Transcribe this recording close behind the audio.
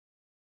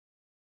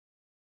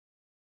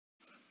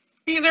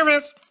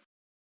Geezerviz!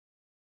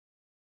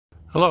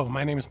 Hello,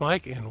 my name is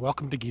Mike and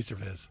welcome to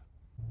Geezerviz.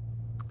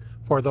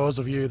 For those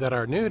of you that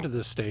are new to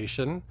this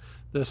station,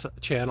 this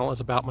channel is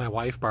about my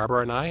wife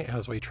Barbara and I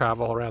as we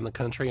travel around the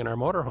country in our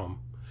motorhome.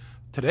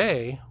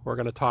 Today we're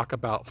going to talk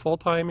about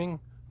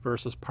full-timing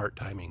versus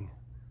part-timing.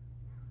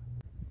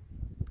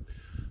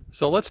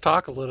 So let's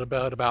talk a little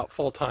bit about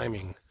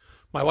full-timing.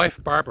 My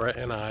wife Barbara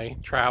and I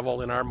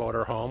travel in our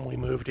motorhome. We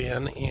moved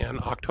in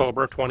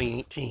October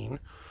 2018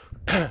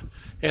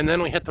 and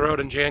then we hit the road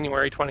in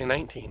January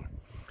 2019.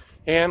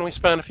 And we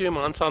spent a few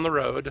months on the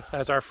road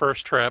as our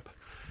first trip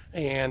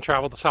and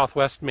traveled the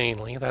Southwest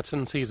mainly. That's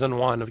in season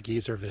 1 of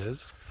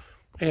Geezerviz.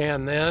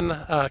 And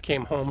then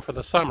came home for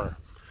the summer.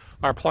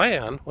 Our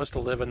plan was to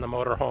live in the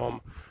motorhome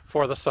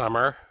for the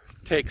summer,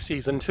 take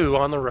season 2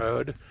 on the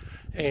road,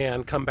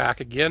 and come back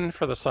again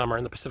for the summer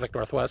in the Pacific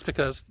Northwest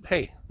because,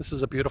 hey, this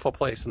is a beautiful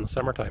place in the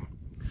summertime.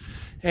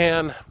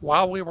 And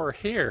while we were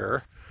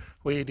here,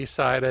 we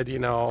decided, you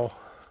know,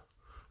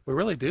 we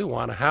really do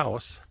want a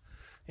house.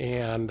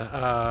 And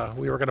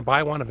we were going to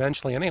buy one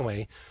eventually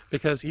anyway,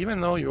 because even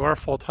though you are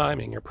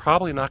full-timing, you're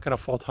probably not going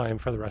to full-time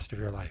for the rest of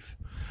your life.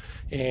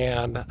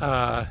 And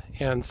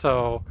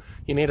so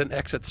you need an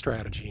exit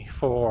strategy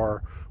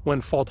for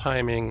when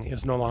full-timing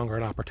is no longer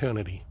an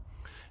opportunity.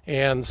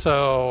 And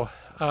so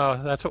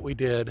that's what we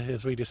did,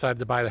 is we decided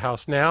to buy the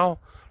house now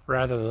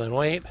rather than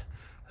wait.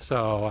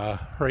 So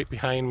right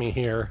behind me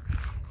here,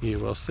 you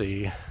will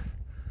see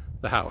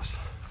the house.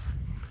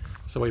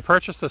 So we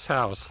purchased this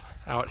house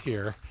out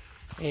here.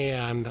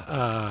 And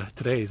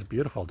today is a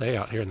beautiful day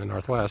out here in the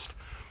Northwest,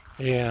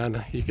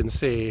 and you can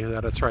see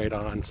that it's right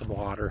on some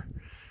water,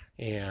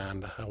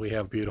 and we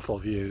have beautiful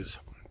views.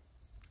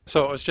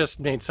 So it was just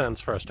made sense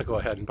for us to go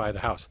ahead and buy the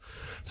house.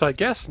 So I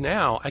guess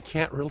now I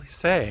can't really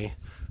say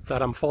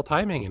that I'm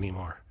full-timing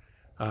anymore,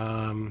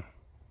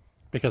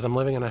 because I'm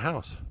living in a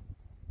house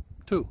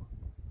too,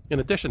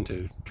 in addition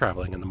to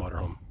traveling in the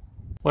motorhome.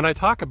 When I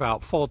talk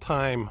about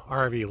full-time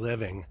RV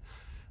living,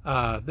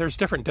 there's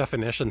different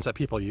definitions that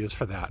people use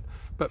for that.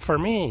 But for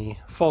me,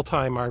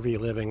 full-time RV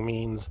living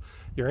means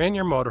you're in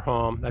your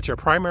motorhome, that's your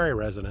primary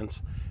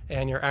residence,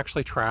 and you're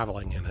actually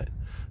traveling in it.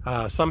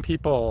 Some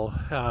people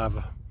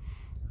have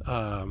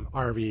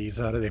RVs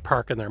that they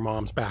park in their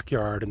mom's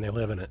backyard and they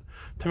live in it.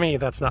 To me,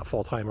 that's not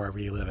full-time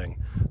RV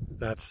living.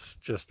 That's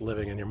just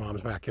living in your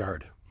mom's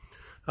backyard.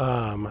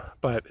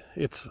 But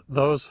it's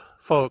those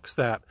folks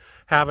that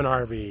have an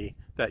RV,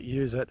 that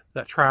use it,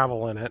 that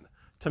travel in it.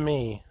 To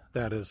me,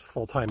 that is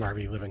full-time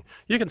RV living.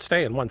 You can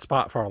stay in one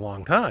spot for a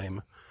long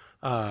time,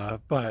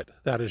 but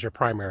that is your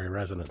primary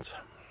residence.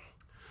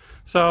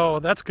 So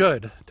that's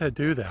good to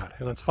do that,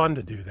 and it's fun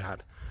to do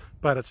that,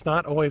 but it's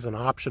not always an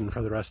option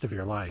for the rest of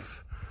your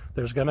life.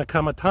 There's going to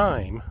come a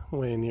time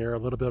when you're a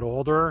little bit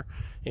older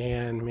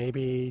and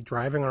maybe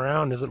driving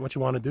around isn't what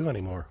you want to do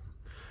anymore.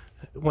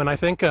 When I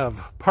think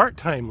of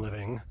part-time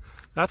living,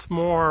 that's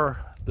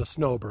more the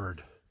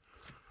snowbird.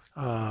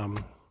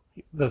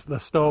 The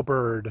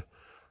snowbird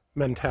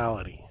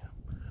mentality,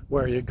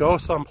 where you go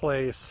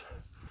someplace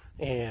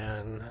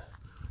and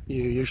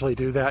you usually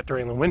do that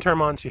during the winter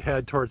months. You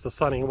head towards the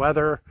sunny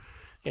weather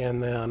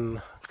and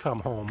then come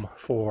home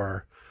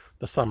for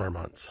the summer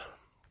months.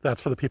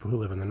 That's for the people who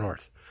live in the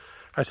north.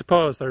 I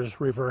suppose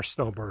there's reverse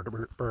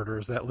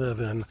snowbirders that live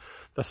in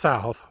the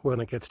south.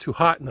 When it gets too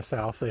hot in the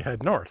south, they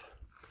head north.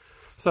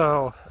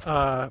 So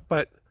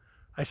but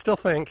I still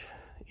think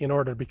in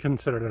order to be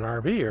considered an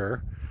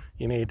RVer,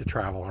 you need to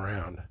travel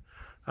around.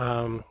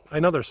 I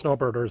know there's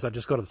snowbirders that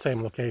just go to the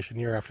same location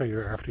year after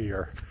year after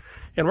year.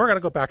 And we're going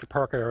to go back to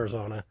Parker,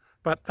 Arizona,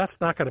 but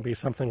that's not going to be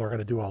something we're going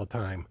to do all the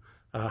time.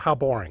 How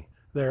boring.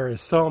 There is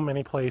so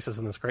many places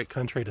in this great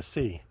country to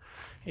see.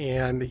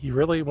 And you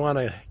really want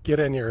to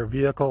get in your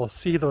vehicle,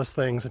 see those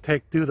things,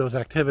 and do those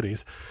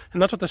activities.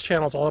 And that's what this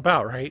channel is all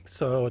about, right?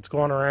 So it's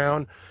going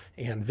around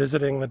and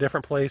visiting the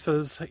different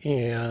places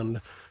and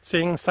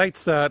seeing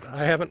sites that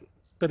I haven't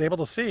been able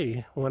to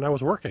see when I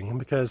was working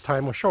because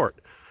time was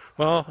short.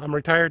 Well, I'm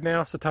retired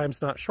now, so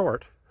time's not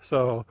short.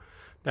 So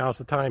now's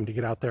the time to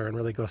get out there and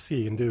really go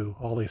see and do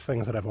all these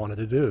things that I've wanted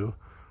to do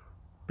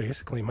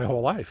basically my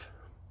whole life.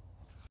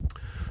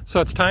 So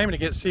it's time to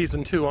get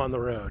season 2 on the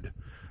road.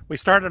 We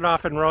started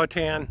off in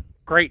Roatan,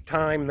 great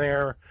time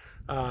there.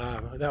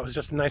 That was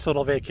just a nice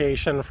little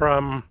vacation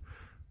from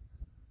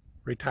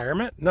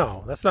retirement.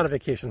 No, that's not a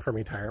vacation from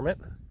retirement.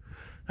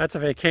 That's a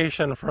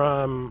vacation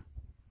from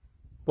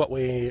what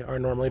we are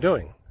normally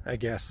doing, I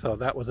guess. So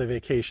that was a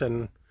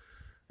vacation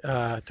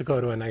to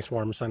go to a nice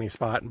warm sunny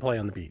spot and play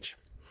on the beach.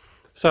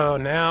 So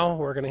now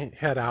we're going to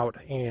head out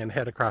and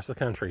head across the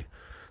country.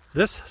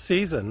 This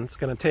season is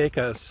going to take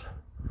us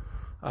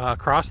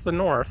across the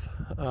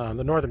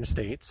northern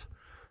states.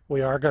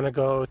 We are going to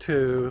go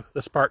to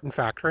the Spartan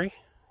factory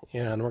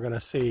and we're going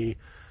to see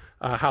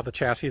how the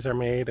chassis are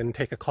made and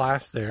take a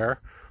class there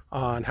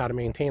on how to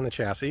maintain the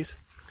chassis.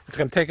 It's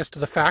going to take us to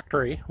the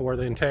factory where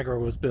the Integra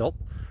was built,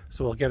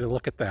 so we'll get a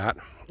look at that.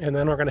 And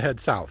then we're going to head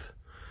south.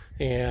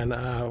 And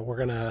we're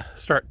going to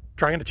start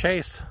trying to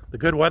chase the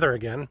good weather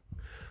again.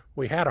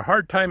 We had a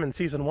hard time in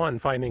season 1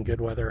 finding good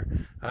weather.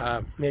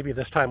 Maybe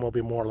this time we'll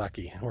be more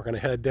lucky. We're going to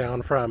head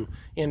down from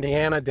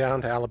Indiana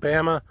down to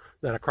Alabama,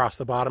 then across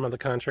the bottom of the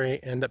country,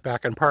 end up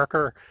back in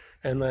Parker,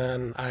 and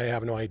then I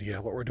have no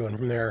idea what we're doing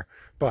from there,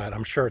 but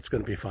I'm sure it's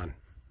going to be fun.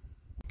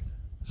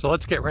 So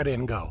let's get ready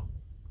and go.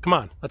 Come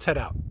on, let's head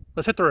out.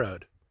 Let's hit the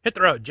road. Hit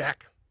the road,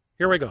 Jack.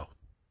 Here we go.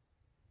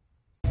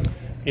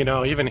 You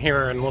know, even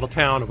here in the little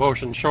town of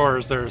Ocean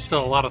Shores, there's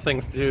still a lot of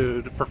things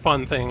to do for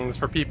fun things,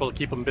 for people to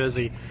keep them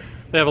busy.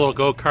 They have little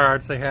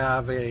go-karts, they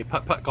have a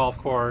putt-putt golf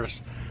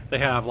course, they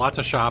have lots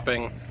of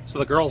shopping. So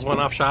the girls went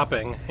off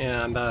shopping,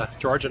 and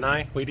George and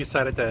I, we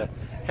decided to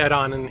head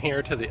on in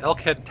here to the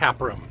Elkhead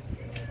Tap Room.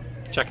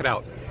 Check it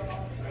out.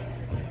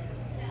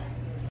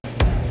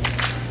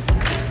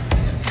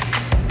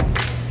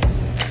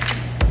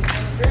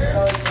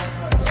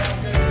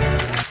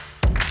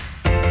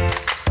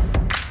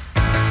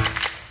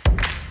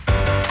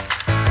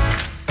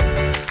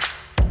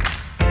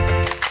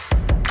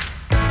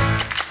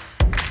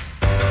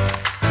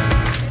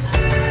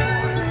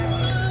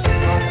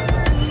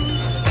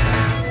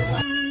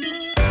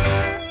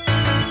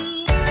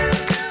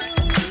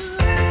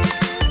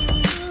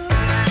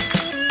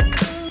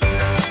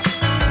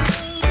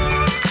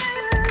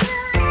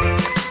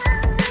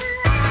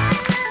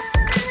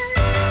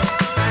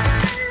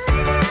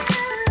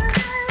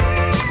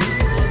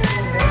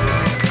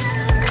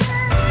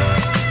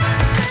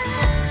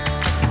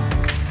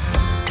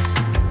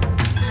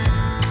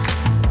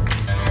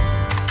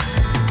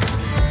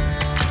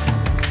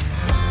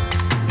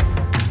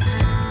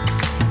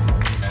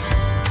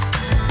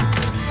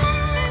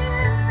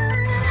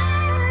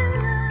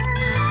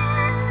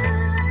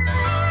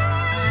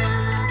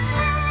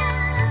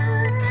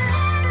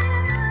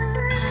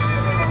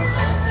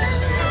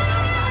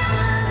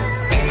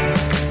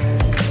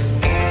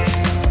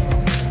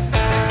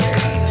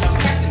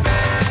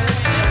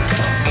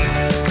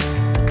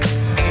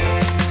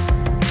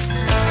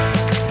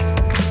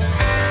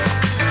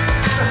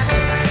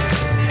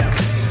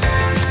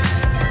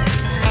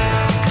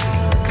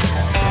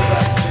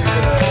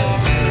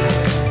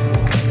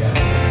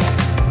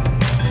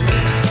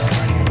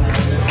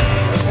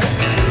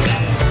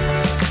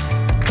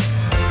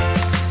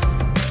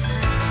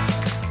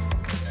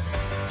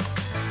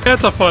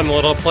 It's a fun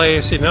little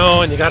place, you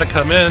know, and you got to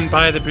come in,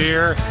 buy the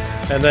beer,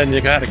 and then you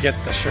got to get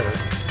the shirt.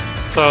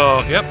 So,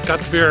 yep, got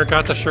the beer,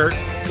 got the shirt,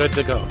 good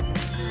to go.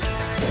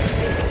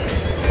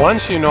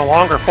 Once you no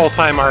longer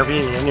full-time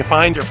RV and you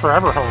find your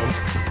forever home,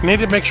 you need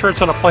to make sure it's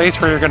in a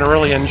place where you're going to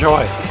really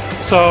enjoy.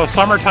 So,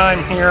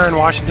 summertime here in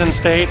Washington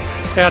State,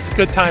 yeah, it's a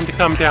good time to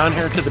come down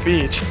here to the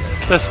beach.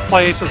 This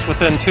place is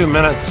within 2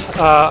 minutes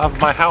of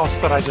my house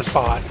that I just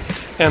bought.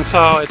 And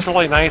so it's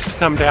really nice to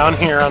come down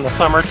here in the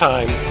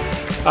summertime.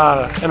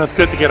 And it's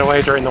good to get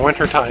away during the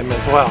winter time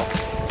as well.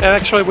 And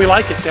actually we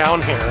like it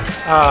down here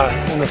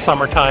in the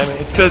summertime.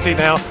 It's busy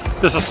now.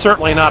 This is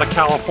certainly not a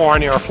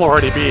California or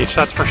Florida beach,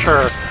 that's for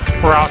sure.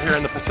 We're out here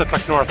in the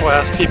Pacific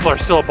Northwest. People are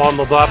still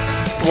bundled up.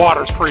 The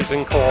water's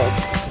freezing cold.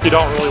 You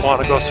don't really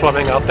want to go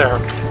swimming out there.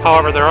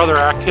 However, there are other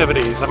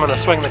activities. I'm going to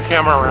swing the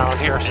camera around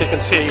here so you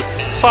can see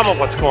some of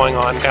what's going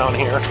on down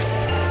here.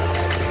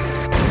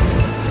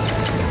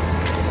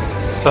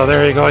 So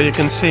there you go. You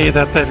can see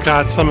that they've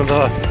got some of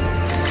the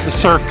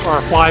surf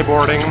or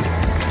flyboarding.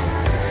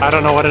 I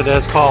don't know what it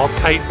is called,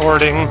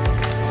 kiteboarding.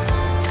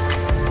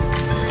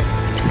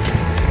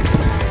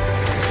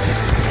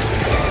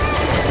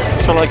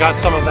 So they got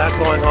some of that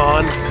going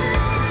on.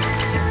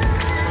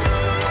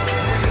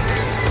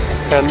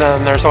 And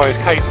then there's always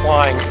kite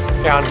flying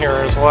down here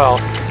as well.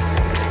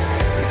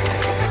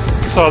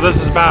 So this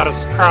is about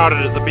as crowded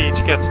as the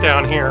beach gets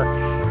down here.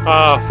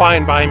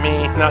 Fine by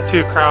me, not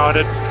too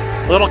crowded.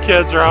 Little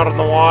kids are out in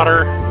the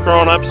water,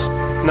 grown-ups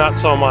not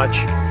so much.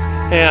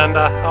 And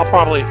I'll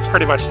probably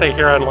pretty much stay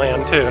here on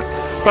land too.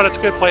 But it's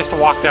a good place to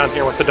walk down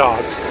here with the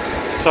dogs.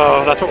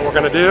 So that's what we're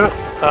going to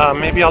do.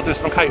 Maybe I'll do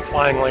some kite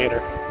flying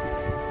later.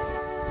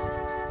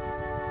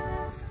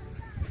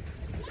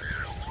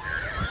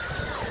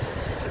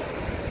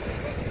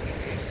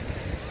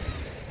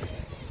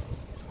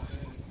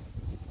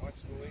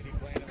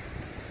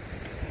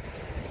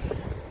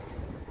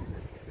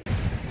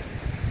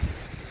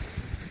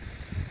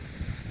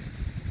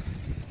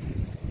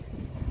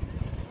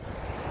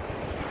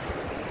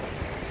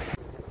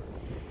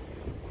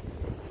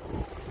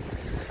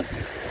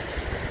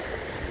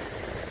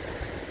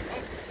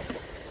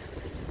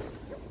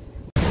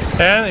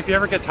 And if you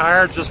ever get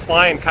tired just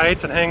flying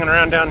kites and hanging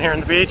around down here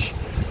on the beach,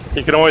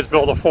 you can always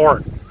build a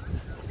fort.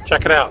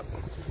 Check it out.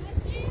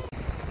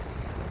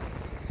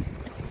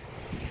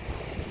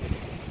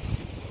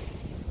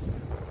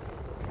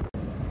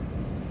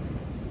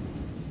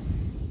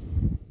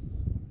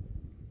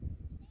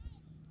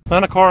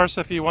 Then of course,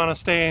 if you want to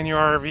stay in your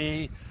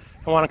RV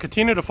and want to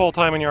continue to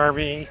full-time in your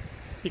RV,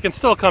 you can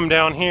still come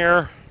down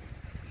here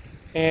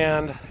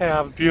and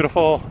have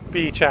beautiful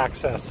beach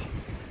access.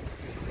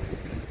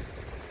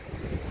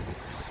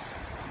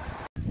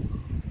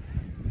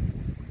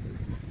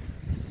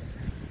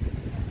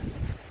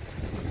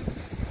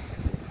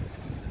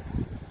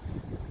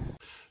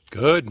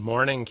 Good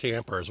morning,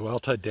 campers. Well,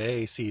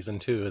 today, season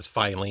 2 is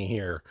finally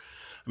here.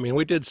 I mean,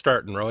 we did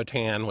start in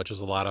Roatan, which was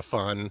a lot of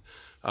fun,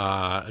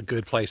 a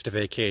good place to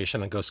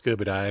vacation and go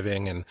scuba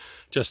diving and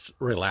just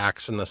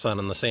relax in the sun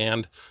and the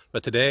sand.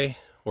 But today,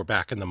 we're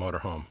back in the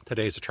motorhome.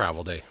 Today's a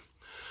travel day.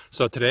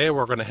 So today,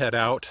 we're going to head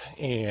out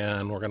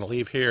and we're going to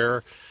leave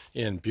here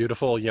in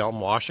beautiful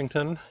Yelm,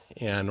 Washington,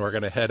 and we're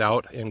going to head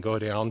out and go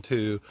down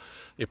to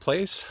a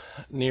place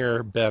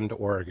near Bend,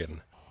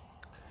 Oregon.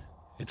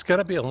 It's going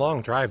to be a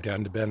long drive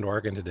down to Bend,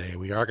 Oregon today.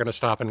 We are going to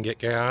stop and get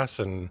gas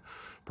and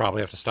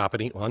probably have to stop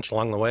and eat lunch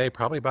along the way,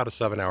 probably about a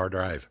 7-hour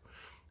drive.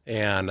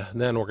 And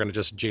then we're going to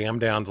just jam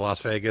down to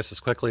Las Vegas as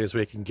quickly as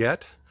we can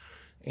get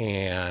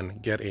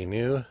and get a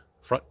new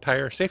front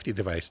tire safety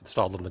device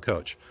installed in the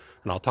coach.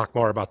 And I'll talk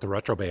more about the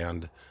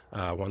Retroband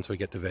once we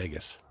get to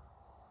Vegas.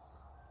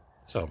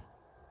 So,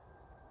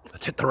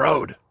 let's hit the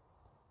road.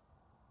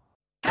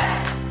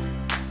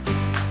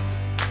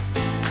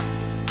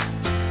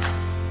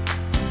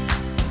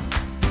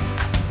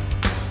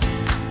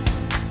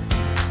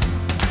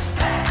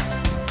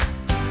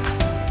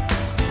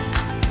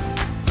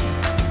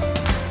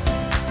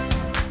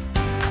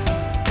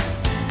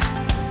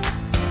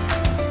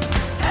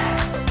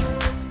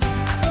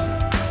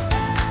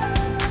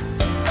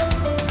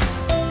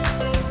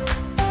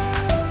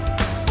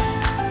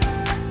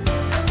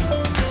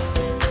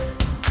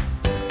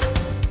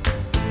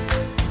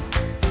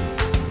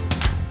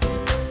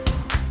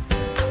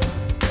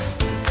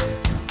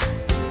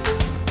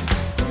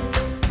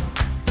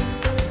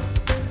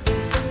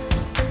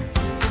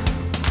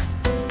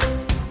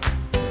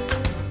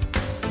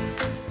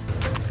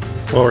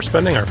 Well, we're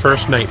spending our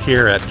first night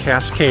here at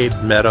Cascade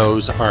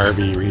Meadows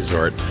RV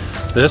Resort.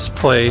 This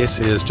place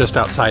is just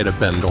outside of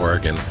Bend,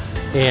 Oregon.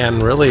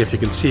 And really, if you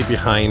can see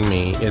behind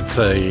me, it's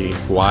a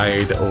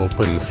wide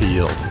open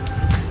field.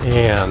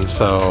 And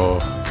so,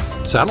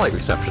 satellite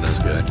reception is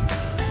good.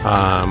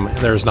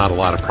 There's not a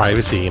lot of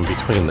privacy in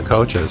between the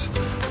coaches,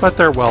 but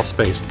they're well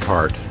spaced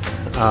apart.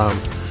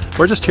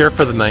 We're just here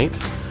for the night.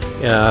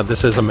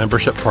 This is a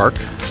membership park,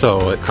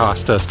 so it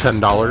cost us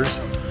 $10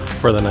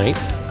 for the night.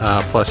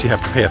 Plus you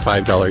have to pay a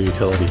 $5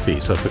 utility fee,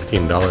 so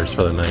 $15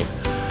 for the night.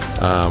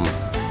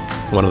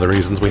 One of the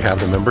reasons we have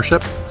the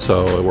membership,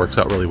 so it works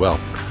out really well.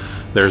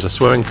 There's a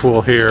swimming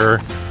pool here.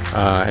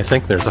 I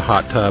think there's a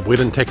hot tub. We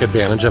didn't take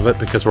advantage of it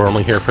because we're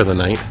only here for the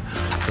night.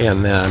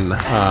 And then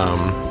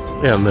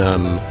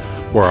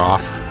we're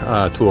off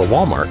to a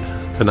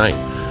Walmart tonight.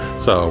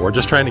 So we're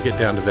just trying to get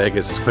down to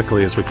Vegas as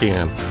quickly as we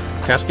can.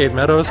 Cascade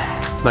Meadows,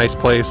 nice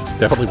place,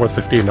 definitely worth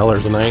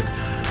 $15 a night.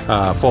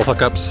 Full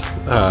hookups,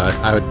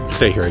 I would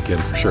stay here again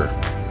for sure.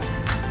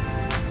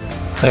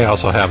 They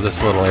also have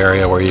this little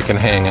area where you can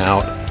hang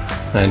out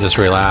and just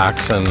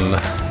relax, and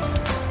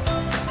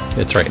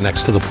it's right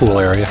next to the pool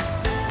area.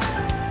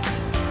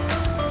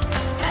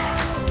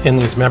 In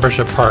these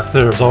membership parks,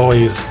 there's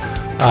always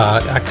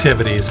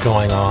activities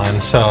going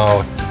on,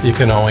 so you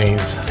can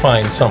always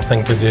find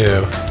something to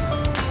do.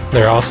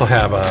 They also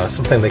have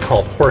something they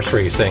call horse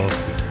racing,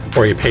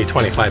 where you pay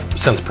 25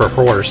 cents per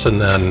horse, and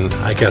then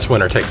I guess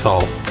winner takes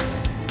all.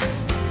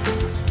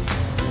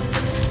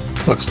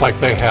 Looks like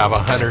they have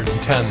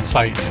 110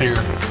 sites here.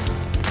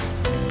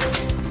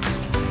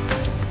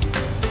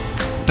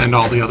 And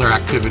all the other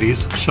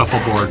activities,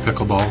 shuffleboard,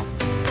 pickleball.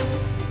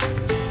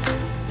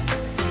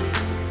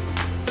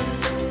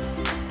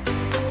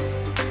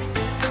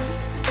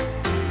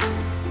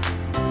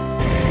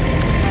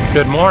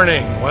 Good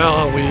morning.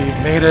 Well,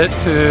 we've made it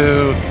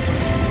to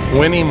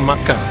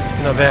Winnemucca,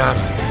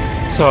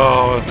 Nevada.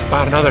 So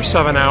about another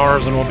 7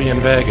 hours and we'll be in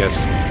Vegas.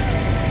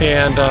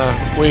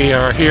 And we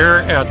are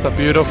here at the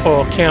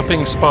beautiful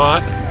camping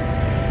spot.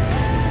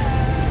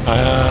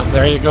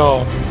 There you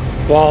go,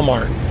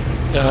 Walmart.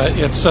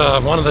 It's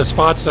one of the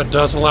spots that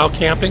does allow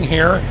camping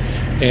here,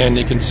 and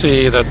you can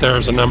see that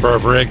there's a number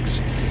of rigs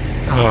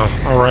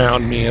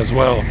around me as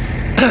well.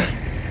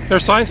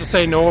 There's signs that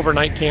say no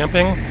overnight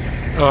camping,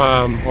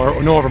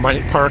 or no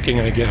overnight parking,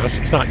 I guess.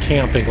 It's not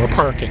camping, we're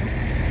parking.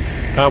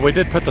 We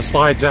did put the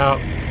slides out.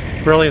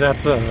 Really,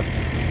 that's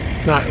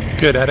not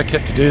good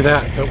etiquette to do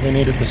that, but we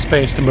needed the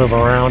space to move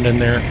around in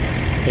there,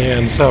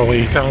 and so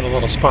we found a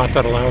little spot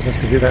that allows us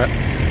to do that.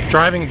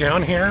 Driving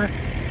down here,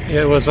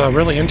 it was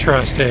really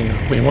interesting.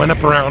 We went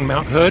up around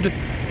Mount Hood,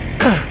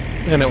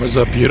 and it was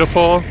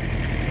beautiful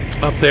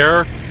up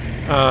there,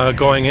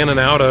 going in and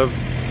out of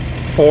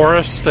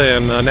forest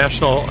and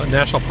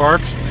national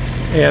parks,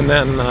 and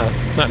then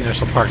not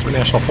national parks, but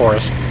national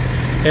forest.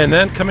 And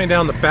then coming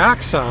down the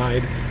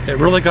backside, it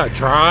really got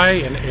dry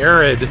and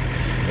arid,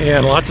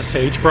 and lots of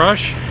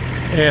sagebrush,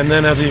 and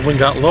then as we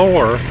got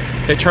lower,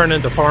 it turned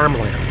into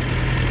farmland.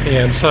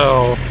 And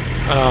so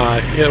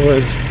it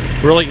was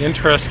really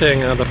interesting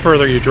the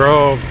further you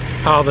drove,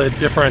 how the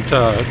different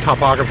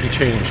topography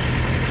changed.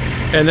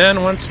 And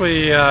then once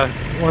we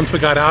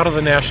got out of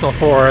the national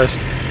forest,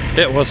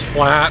 it was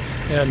flat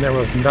and there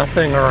was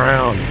nothing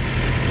around.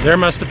 There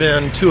must have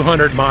been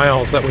 200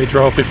 miles that we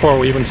drove before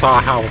we even saw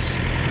a house.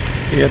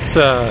 It's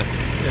a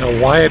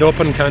wide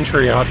open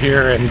country out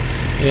here, and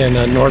in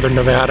northern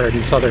Nevada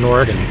and southern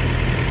Oregon.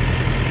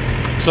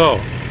 So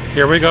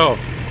here we go,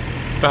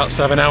 about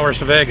 7 hours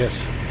to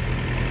Vegas,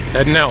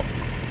 heading out.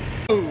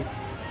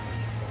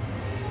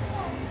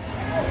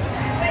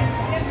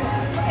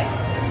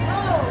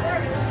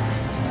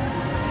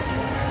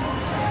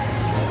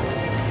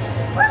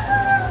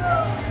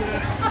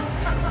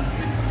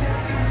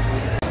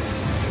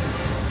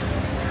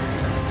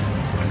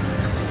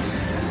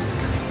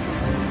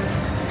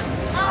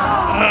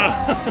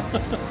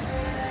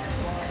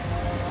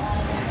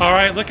 All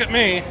right, look at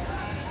me.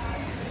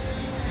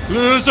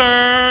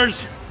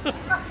 Losers!